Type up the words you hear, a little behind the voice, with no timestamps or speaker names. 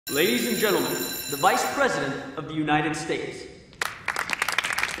Ladies and gentlemen, the Vice President of the United States.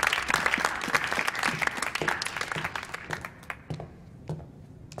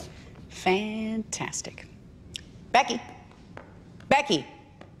 Fantastic. Becky! Becky!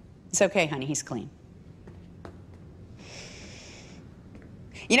 It's okay, honey, he's clean.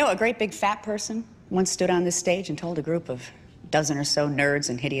 You know, a great big fat person once stood on this stage and told a group of dozen or so nerds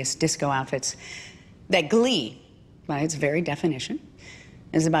in hideous disco outfits that Glee, by its very definition,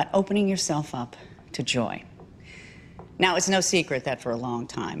 is about opening yourself up to joy. Now, it's no secret that for a long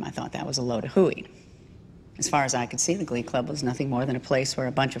time I thought that was a load of hooey. As far as I could see, the Glee Club was nothing more than a place where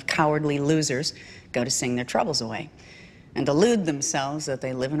a bunch of cowardly losers go to sing their troubles away and delude themselves that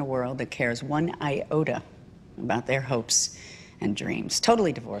they live in a world that cares one iota about their hopes and dreams,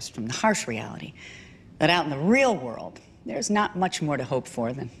 totally divorced from the harsh reality that out in the real world, there's not much more to hope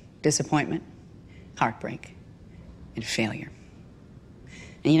for than disappointment, heartbreak, and failure.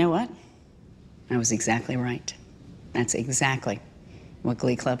 And you know what? I was exactly right. That's exactly what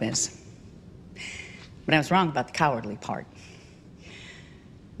Glee Club is. But I was wrong about the cowardly part.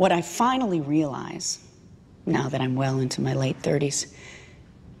 What I finally realize, now that I'm well into my late 30s,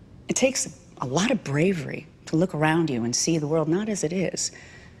 it takes a lot of bravery to look around you and see the world not as it is,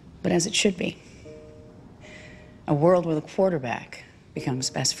 but as it should be. A world where the quarterback becomes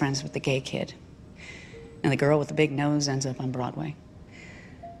best friends with the gay kid, and the girl with the big nose ends up on Broadway.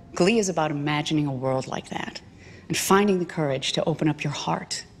 Glee is about imagining a world like that and finding the courage to open up your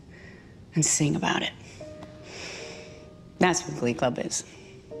heart and sing about it. That's what Glee Club is.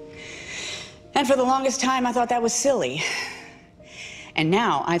 And for the longest time, I thought that was silly. And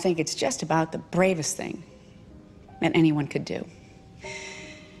now I think it's just about the bravest thing that anyone could do.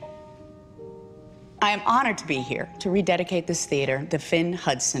 I am honored to be here to rededicate this theater, the Finn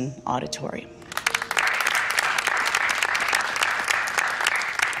Hudson Auditorium.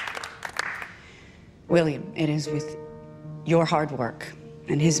 William, it is with your hard work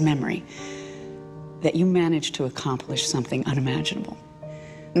and his memory that you managed to accomplish something unimaginable.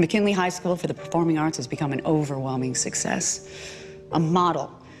 The McKinley High School for the Performing Arts has become an overwhelming success, a model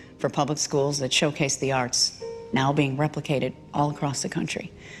for public schools that showcase the arts, now being replicated all across the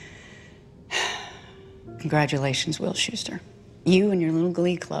country. Congratulations, Will Schuster. You and your little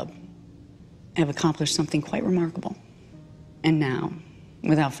Glee Club have accomplished something quite remarkable. And now,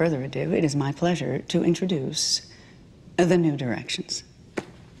 without further ado, it is my pleasure to introduce the New Directions.